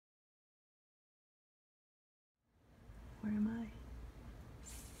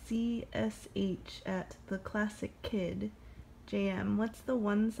CSH at The Classic Kid. JM, what's the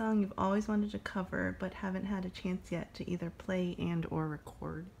one song you've always wanted to cover but haven't had a chance yet to either play and or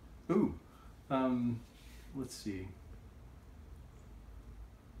record? Ooh, let's see.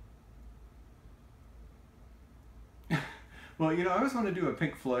 Well, you know, I always want to do a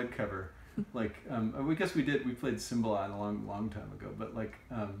Pink Floyd cover. Like, I guess we did. We played Cymballine a long time ago. But like,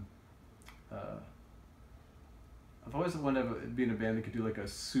 I've always wanted to be in a band that could do like a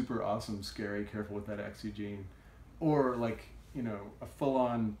super awesome, scary, Careful with That Axe, Eugene, or like, you know, a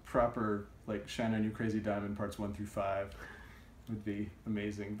full-on proper like Shine On You Crazy Diamond parts 1 through 5 would be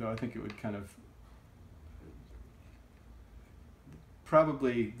amazing. Though I think it would kind of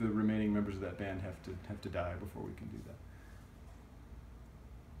probably the remaining members of that band have to die before we can do that.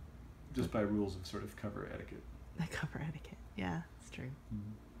 Just by rules of sort of cover etiquette. The cover etiquette, yeah, it's true.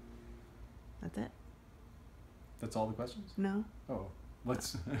 Mm-hmm. That's it. That's all the questions? No. Oh,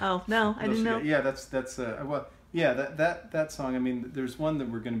 what's? Oh no, I didn't know. Yeah, that's well, yeah, that song. I mean, there's one that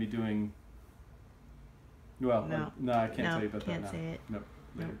we're going to be doing. Well, no, I can't tell you about that now. Can't say it. Nope.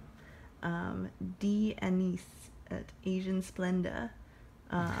 Later. D. Anise at Asian Splenda.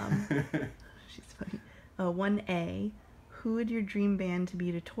 She's funny. 1A. Who would your dream band to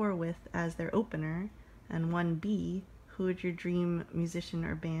be to tour with as their opener? And 1B. Who would your dream musician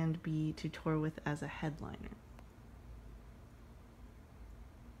or band be to tour with as a headliner?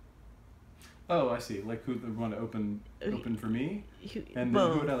 Oh, I see. Like who would want to open for me? And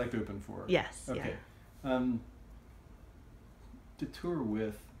then who would I like to open for? Yes. Okay. Yeah. To tour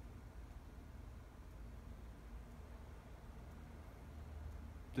with.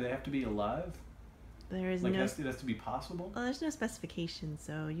 Do they have to be alive? There is like no. It has to be possible. Well, there's no specification,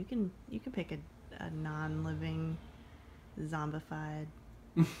 so you can pick a non-living, zombified.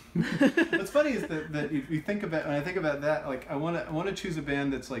 What's funny is that you think about when I think about that, like I want to choose a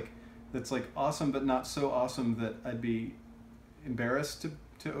band that's like awesome but not so awesome that I'd be embarrassed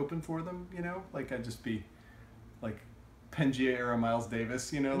to open for them, you know? Like I'd just be like Pangea era Miles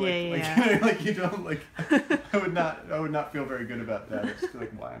Davis, you know? Yeah. Like you don't like I would not feel very good about that. It's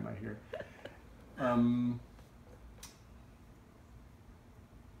like, why am I here?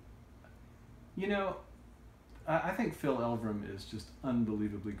 You know, I think Phil Elverum is just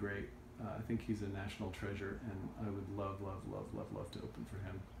unbelievably great. I think he's a national treasure, and I would love to open for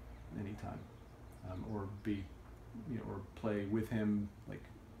him anytime, or be, you know, or play with him, like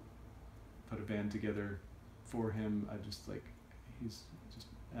put a band together for him. I just like, he's just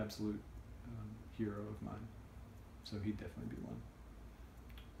absolute hero of mine, so he'd definitely be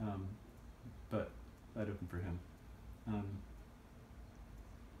one. But I'd open for him.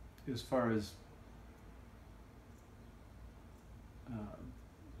 As far as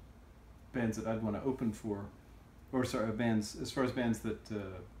bands that I'd want to open for, or sorry, bands as far as bands that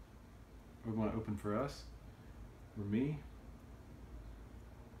would want to open for us, or me.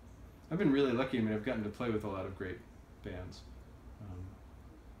 I've been really lucky. I mean, I've gotten to play with a lot of great bands.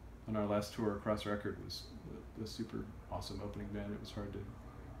 On our last tour, Cross Record was a super awesome opening band. It was hard to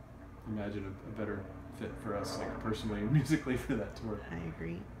imagine a better fit for us, like personally and musically, for that tour. I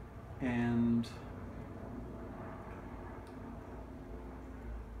agree. And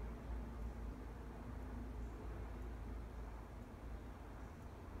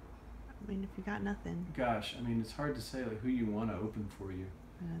I mean, if you got nothing. Gosh, I mean, it's hard to say like who you want to open for you.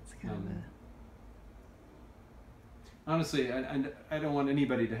 That's kind of a. Honestly, I don't want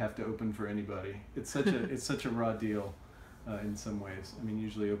anybody to have to open for anybody. It's such a raw deal, in some ways. I mean,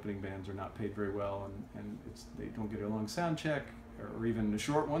 usually opening bands are not paid very well, and they don't get a long sound check, or even a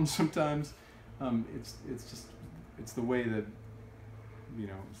short one sometimes. It's the way that, you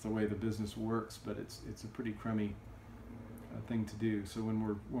know, it's the way the business works. But it's a pretty crummy thing to do. So when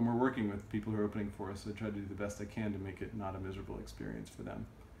we're working with people who are opening for us, I try to do the best I can to make it not a miserable experience for them.